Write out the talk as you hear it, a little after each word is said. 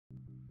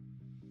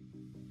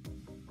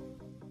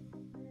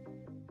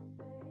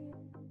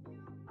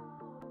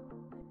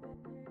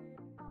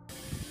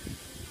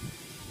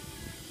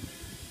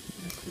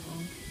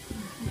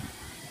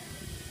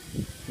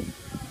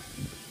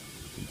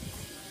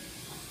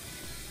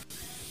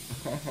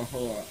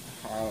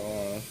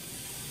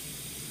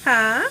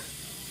Huh?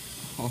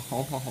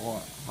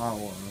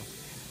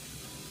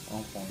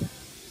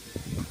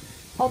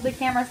 Hold the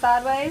camera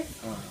sideways.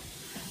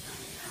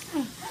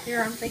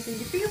 Here, I'm thinking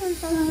you're feeling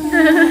something.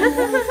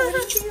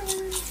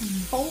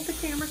 Hold the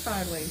camera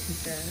sideways, he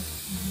says.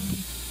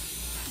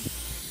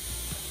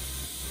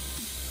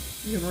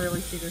 You can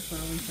really see this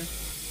one, Lisa.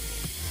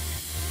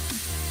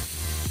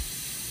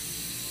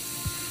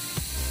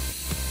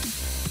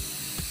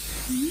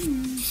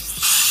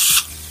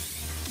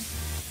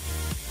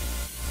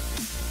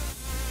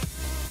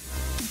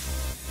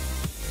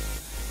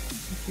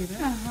 You see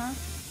that? Uh-huh.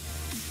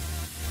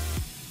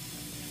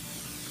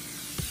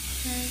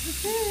 There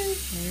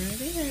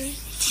it is.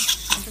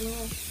 There's a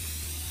little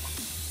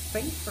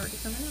space for it to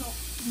come out.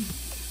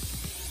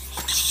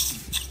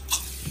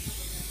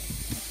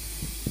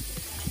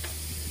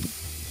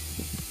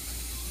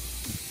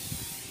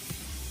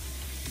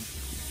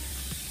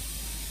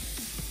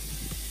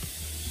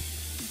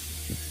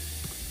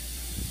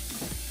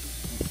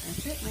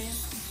 That's it, man.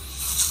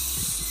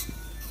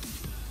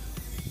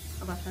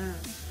 How about that?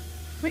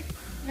 Wait,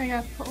 I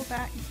gotta pull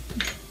back.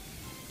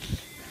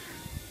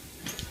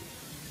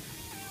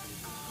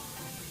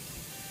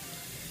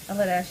 I'll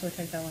let Ashley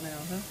take that one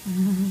out, huh?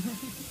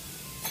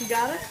 You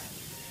got it?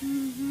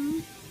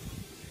 Mm-hmm.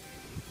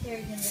 Here,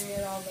 you can do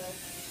it all done.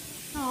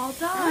 All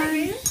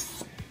done.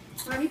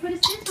 Let me put a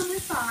stick on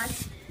this side.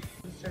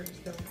 The surface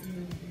don't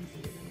even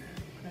easier than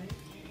that, okay?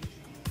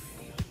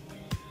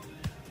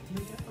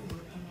 We got the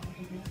work on all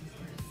the business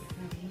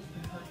things,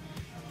 but now this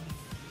one hurt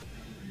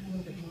a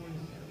little bit more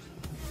than those.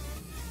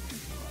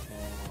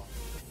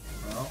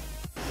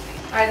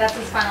 Alright, that's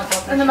his final blood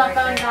pressure. And then my right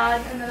phone there.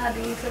 died, and then I had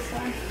to use this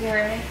one. You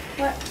heard me?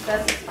 What?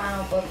 That's his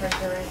final blood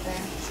pressure right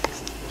there.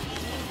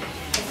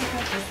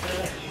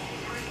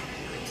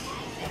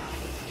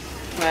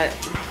 What?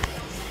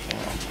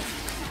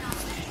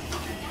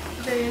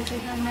 There is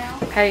home now.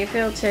 How you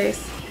feel,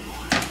 Chase?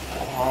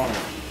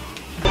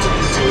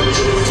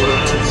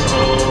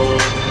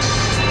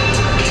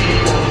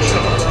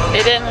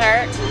 It didn't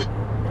hurt?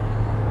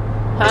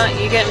 Huh?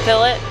 You didn't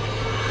feel it?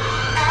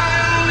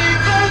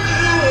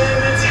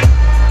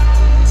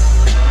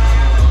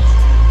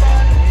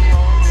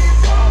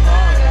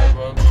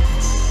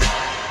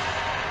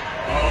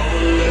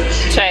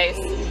 Chase,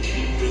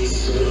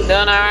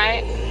 doing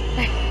alright?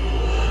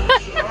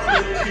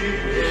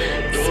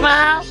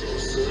 Smile.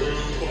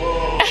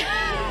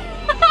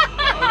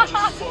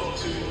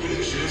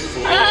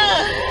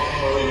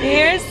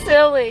 You're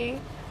silly.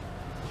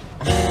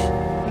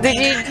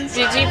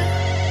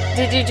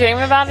 Did you dream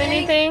about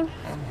anything?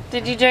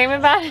 Did you dream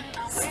about it?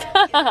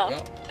 Stop.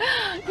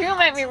 You're gonna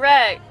make me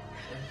wreck.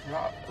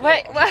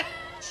 Wait, what?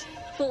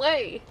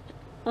 Wait.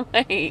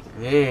 Wait.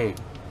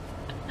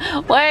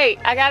 Wait,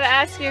 I gotta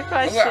ask you a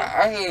question.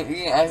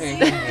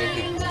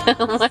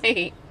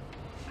 Wait.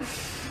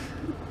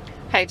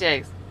 Hey,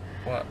 Jace.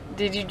 What?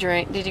 Did you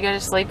dream? Did you go to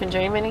sleep and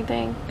dream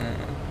anything?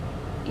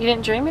 You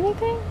didn't dream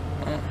anything?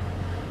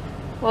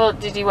 Well,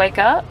 did you wake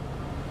up?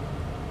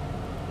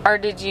 Or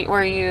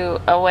were you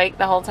awake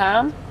the whole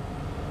time?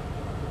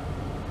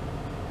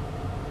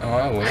 Oh,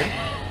 I awake?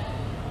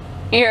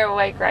 You're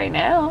awake right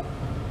now.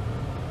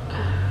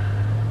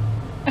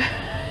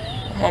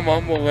 I'm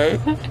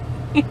awake.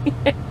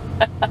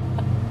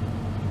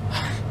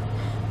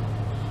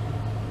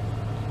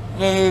 What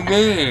do you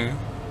mean?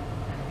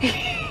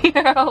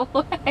 You're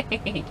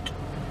awake.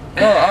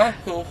 No, I'm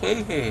still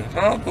sleeping.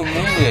 Not for me.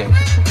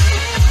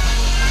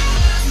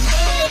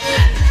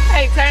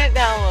 Hey, turn it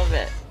down a little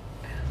bit.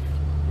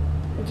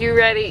 You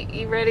ready?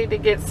 You ready to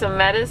get some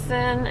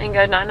medicine and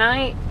go night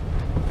night?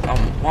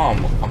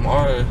 Mom, I'm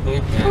already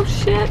sleeping. Oh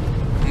shit!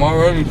 I'm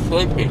already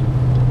sleeping.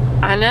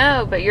 I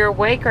know, but you're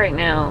awake right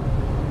now.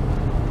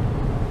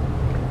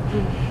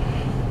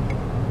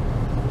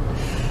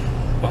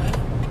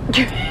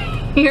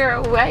 What? You're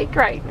awake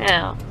right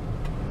now.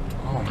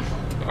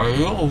 Are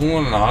you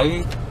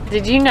Illuminati?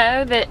 Did you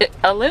know that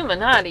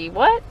Illuminati?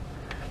 What?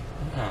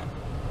 Yeah.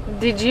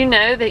 Did you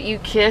know that you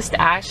kissed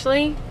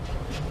Ashley?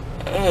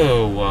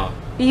 Ew.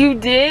 You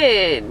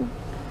did.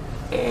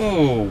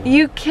 Ew.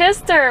 You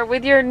kissed her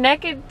with your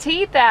naked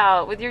teeth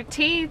out, with your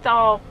teeth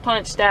all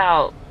punched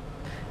out,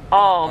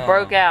 all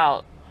broke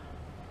out.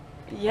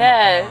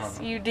 Yes,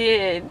 you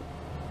did.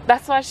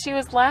 That's why she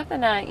was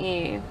laughing at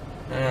you.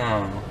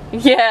 Yeah.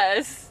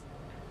 Yes,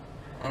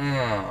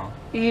 Yeah.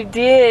 you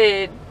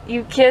did.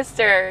 You kissed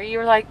her. You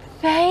were like,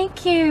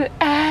 "Thank you,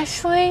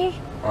 Ashley."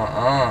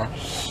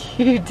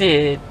 You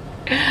did.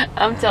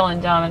 I'm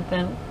telling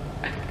Jonathan.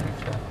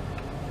 Okay.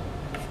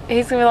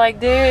 He's gonna be like,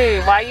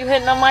 "Dude, why are you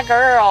hitting on my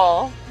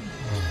girl?"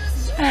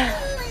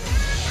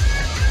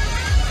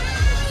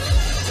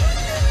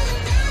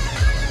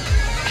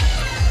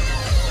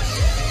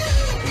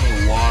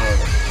 Water.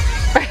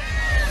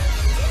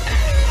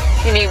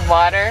 You need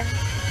water?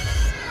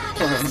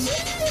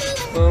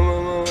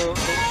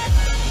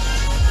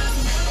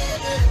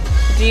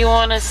 Do you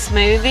want a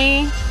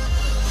smoothie?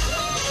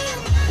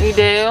 You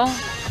do?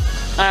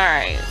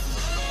 Alright.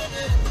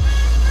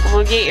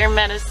 We'll get your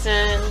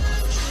medicine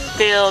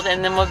filled,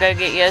 and then we'll go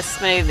get you a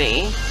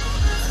smoothie.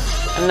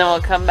 And then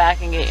we'll come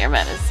back and get your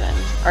medicine.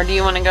 Or do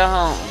you want to go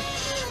home?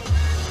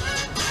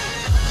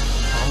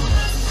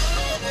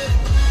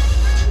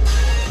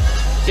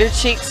 Your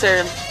cheeks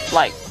are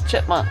like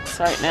chipmunks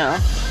right now.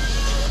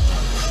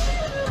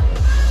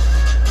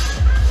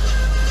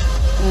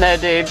 No,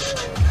 dude.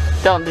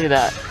 Don't do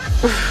that.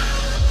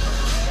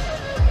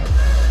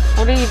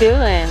 What are you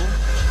doing?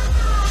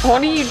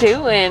 What are you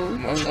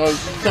doing?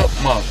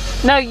 Chipmunk.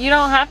 No, you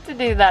don't have to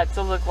do that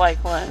to look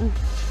like one.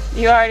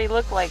 You already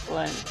look like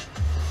one.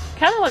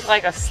 Kind of look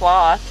like a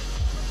sloth.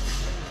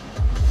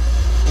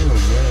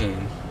 Oh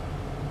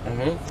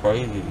man, I'm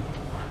crazy.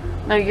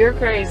 No, you're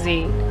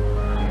crazy.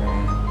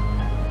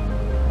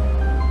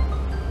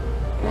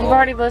 You've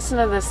already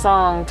listened to this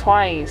song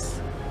twice.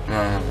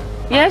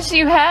 Yes,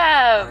 you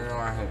have. I know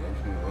I have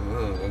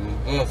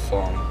a good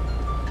song.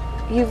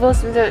 You've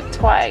listened to it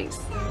twice.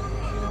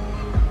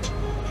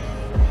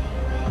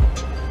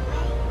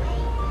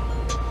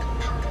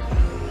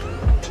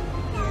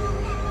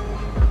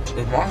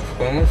 Is my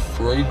phone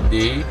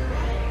 3D?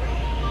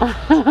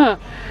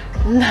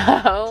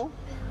 No.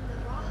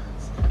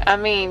 I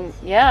mean,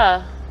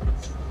 yeah.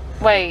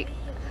 Wait,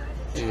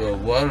 The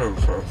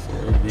letters are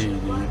 3D,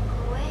 dude.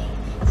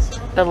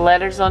 the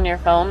letters on your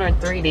phone are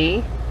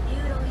 3D?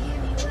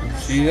 You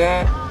see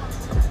that?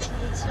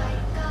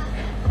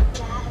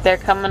 They're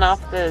coming off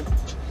the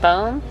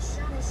phone?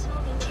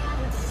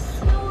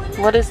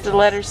 What does the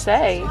letter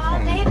say?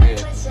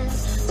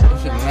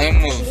 It's the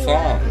name of the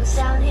song.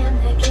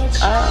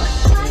 Oh.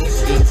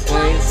 Good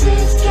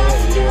places,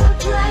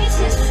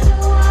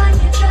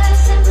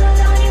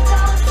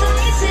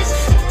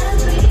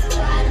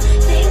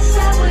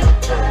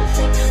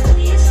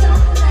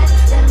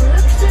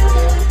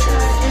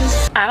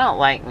 I don't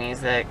like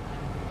music.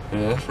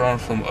 yeah, this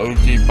one's from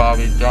OG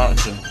Bobby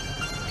Johnson.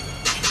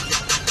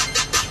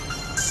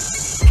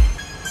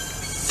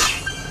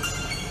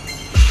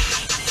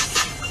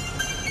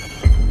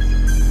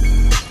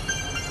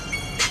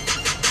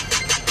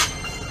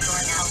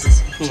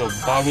 To a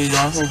Bobby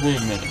Johnson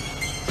remix.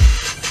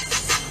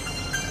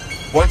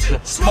 What's the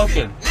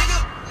smoking?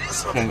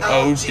 From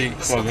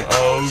OG, smoking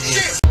OG.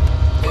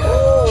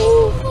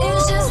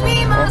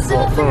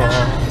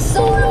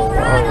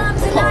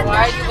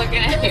 Why are you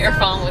looking at your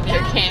phone with your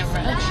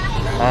camera?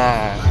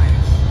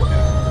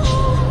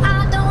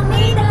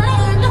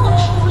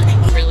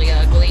 Really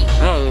ugly.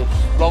 No,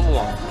 it's bubble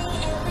on.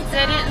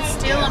 They didn't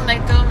steal them, they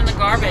threw them in the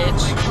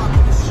garbage.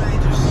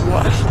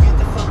 What?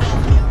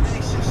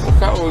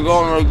 Okay, we're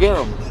going to get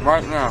them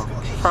right now.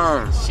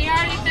 Turn. She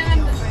already threw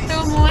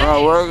them away.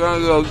 Alright, we're gonna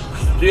go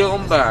steal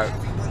them back.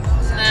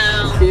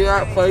 No. See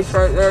that place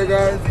right there,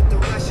 guys?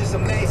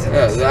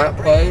 Yeah, that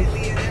place.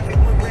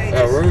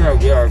 Yeah, we're gonna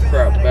get our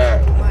crap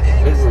back.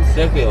 This is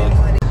ridiculous.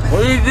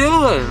 What are you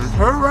doing?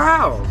 Turn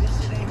around.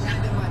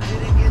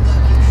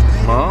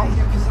 Mom?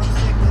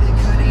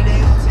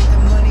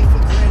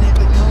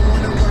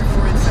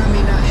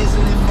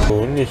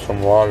 We need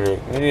some logic.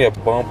 We need to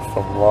bump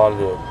some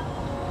logic.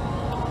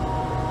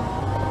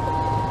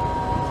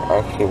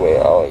 Actually,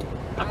 wait,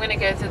 I'm gonna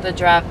go through the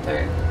drive-thru,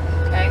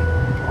 okay?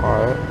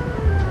 alright.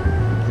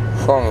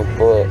 Song is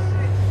butt.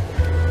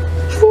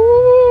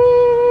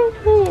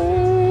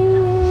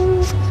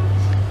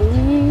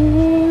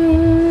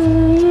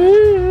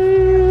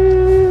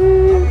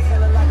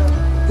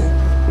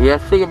 Yeah,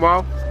 sing it,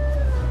 Mom.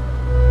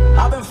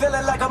 I've been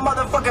feeling like a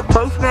motherfucking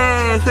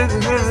Postman, I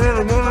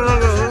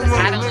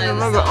don't know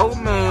like an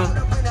old man.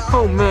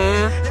 Oh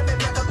man.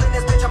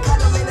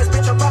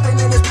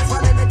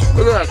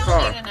 Look at that You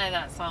car. need to know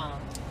that song.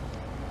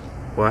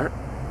 What?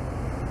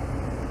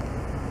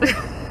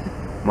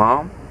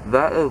 Mom,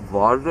 that is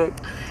Logic?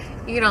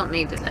 You don't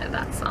need to know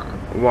that song.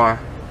 Why?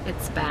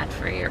 It's bad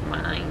for your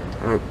mind.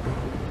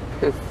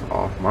 Piss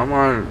off. My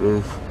mind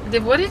is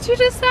What did you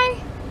just say?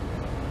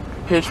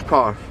 pish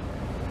posh.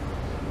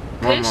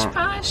 My Pish mind-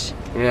 posh?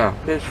 Yeah,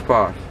 pish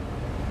posh.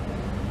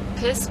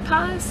 Piss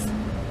posh?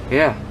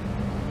 Yeah.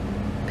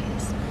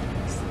 Piss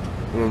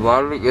posh.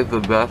 Logic is the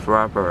best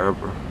rapper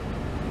ever.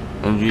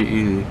 And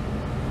G-Eazy.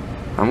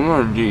 I'm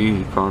going to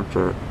G-Eazy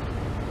concert.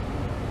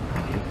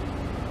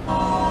 I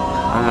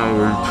know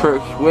you're in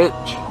Trick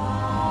Switch.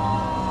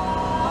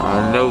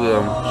 I know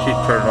them. She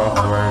turned off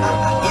the radio.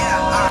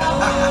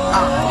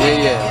 Yeah,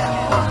 yeah.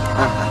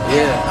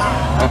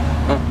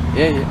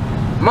 Yeah, yeah.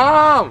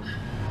 Mom!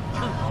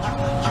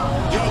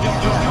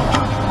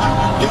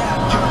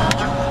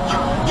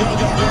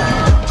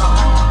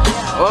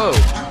 Oh.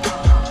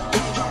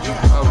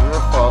 Oh,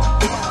 your fault.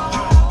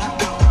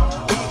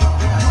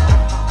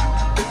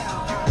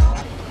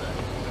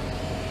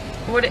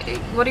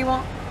 What do you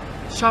want?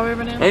 Strawberry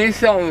banana? Any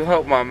song will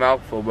help my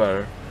mouth feel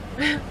better.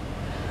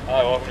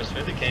 Hi, welcome to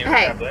Smoothie. Can you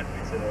Hey. grab that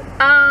pizza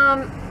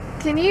there?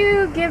 Can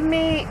you give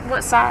me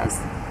what size?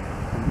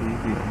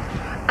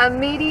 A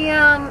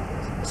medium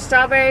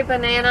strawberry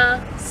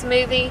banana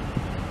smoothie.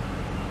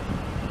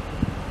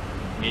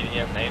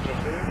 Medium angel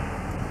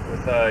food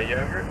with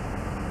yogurt.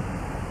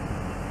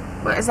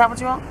 What is that? What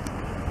you want?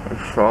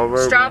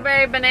 Strawberry.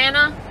 Strawberry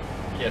banana?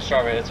 Yeah,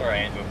 strawberry, that's our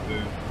angel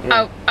food.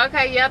 Yeah. Oh,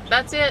 okay, yep,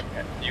 that's it.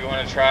 Do you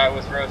want to try it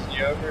with frozen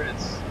yogurt?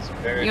 It's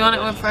very You want it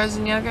with delicious.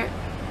 frozen yogurt?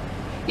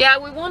 Yeah,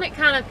 we want it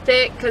kind of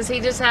thick because he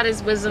just had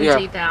his wisdom Yeah.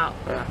 teeth out.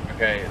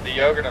 Okay, the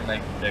yogurt I'm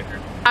making thicker.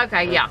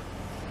 Okay, yeah.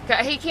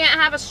 'Kay, he can't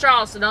have a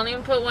straw, so don't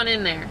even put one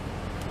in there.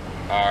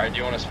 Alright, do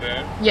you want a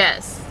spoon?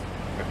 Yes.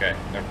 Okay,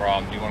 no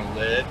problem. Do you want a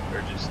lid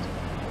or just...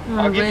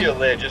 I'll give you a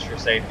lid just for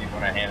safety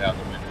when I hand out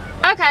the window.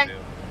 Okay.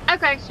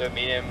 Okay. So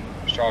medium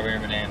strawberry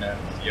and banana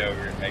with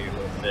yogurt, make it a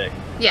little thick.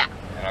 Yeah.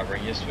 And I'll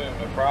bring you a spoon,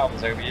 no problem.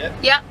 Is that gonna be it?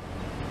 Yep.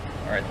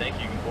 Alright, thank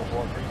you. You can pull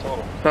forward for the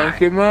total. Thank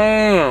you,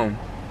 ma'am.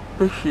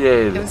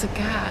 Appreciate It it. was a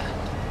guy.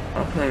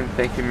 I'm saying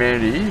thank you, ma'am,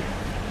 to you.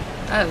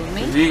 Oh,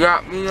 me? You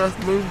got me a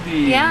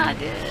smoothie. Yeah, I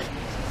did.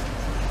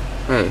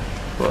 Hey,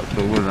 what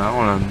the winner? I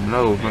want to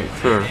know, make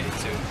sure.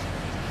 82.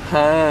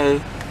 Hey.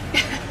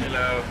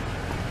 Hello.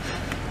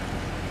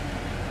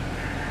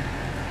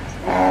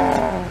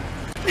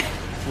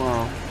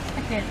 Wow.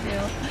 I can't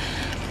tell.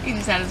 He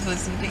just had his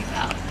wisdom teeth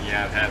out.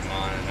 Yeah, I've had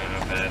mine and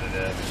I've had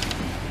it.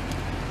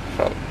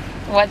 So,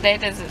 What day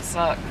does it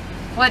suck?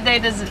 What day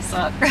does it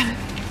suck?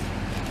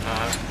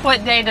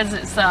 What day does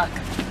it suck?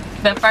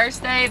 The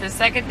first day? The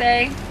second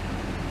day?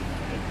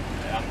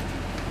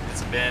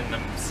 It's been, I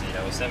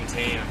was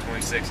 17, I'm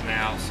 26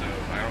 now, so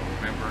I don't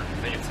remember. I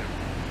think it's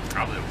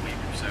probably a week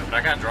or so. But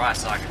I got dry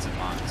sockets in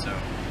mine, so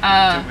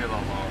it took me a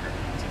little longer to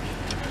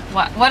get to it.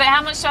 What?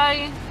 How much are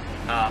you?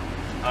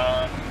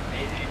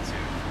 882.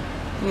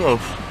 yo,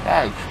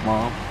 thanks,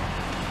 mom.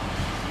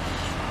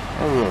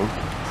 Hello.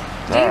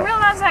 Do you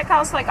realize that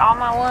costs like all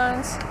my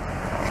ones?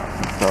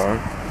 Sorry.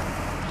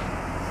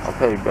 I'll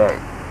pay you back.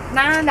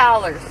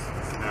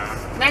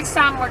 $9. Next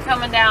time we're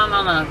coming down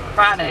on a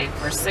Friday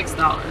for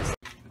 $6.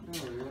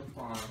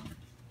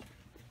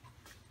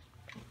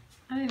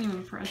 I didn't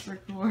even press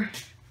record.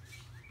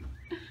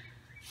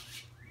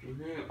 You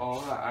doing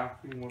all that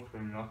acting was for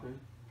nothing?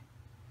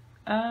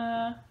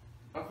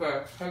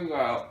 Okay, check you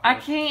out. I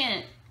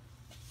can't.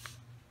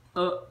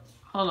 Hold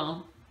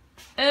on.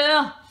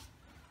 Ugh.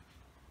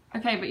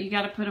 Okay, but you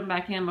gotta put them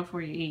back in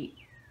before you eat.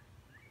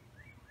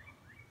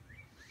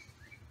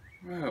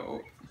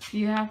 Well,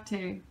 You have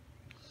to.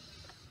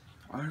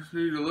 I just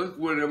need a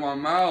liquid in my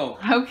mouth.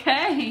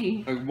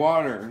 Okay. Like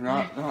water,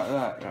 not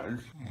that.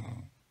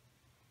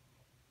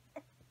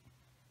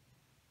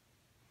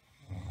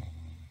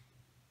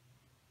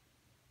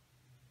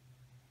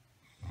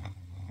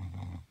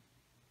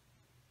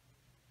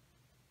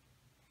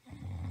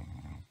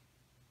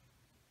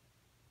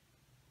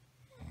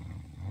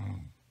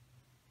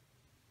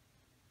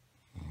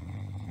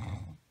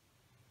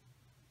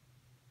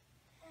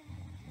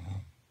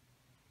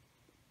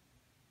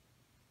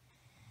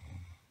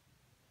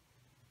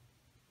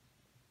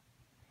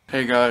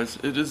 Hey guys,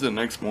 it is the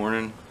next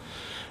morning,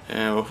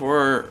 and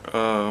before,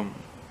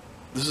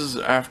 this is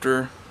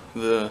after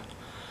the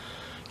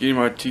getting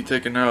my teeth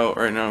taken out.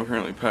 Right now I'm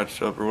currently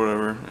patched up or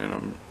whatever, and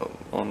I'm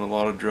on a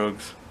lot of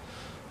drugs,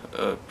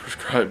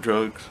 prescribed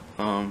drugs,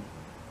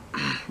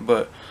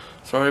 but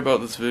sorry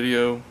about this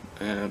video,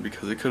 and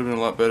because it could have been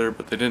a lot better,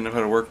 but they didn't know how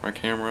to work my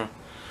camera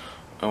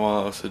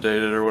while I was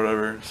sedated or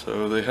whatever,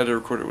 so they had to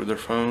record it with their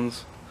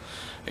phones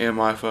and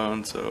my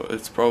phone, so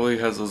it's probably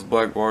has those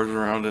black bars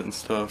around it and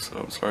stuff, so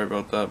I'm sorry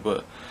about that.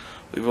 But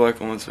leave a like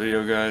on this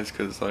video, guys,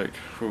 because like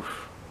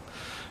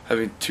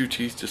having two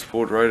teeth just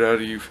pulled right out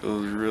of you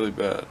feels really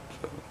bad.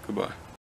 So goodbye.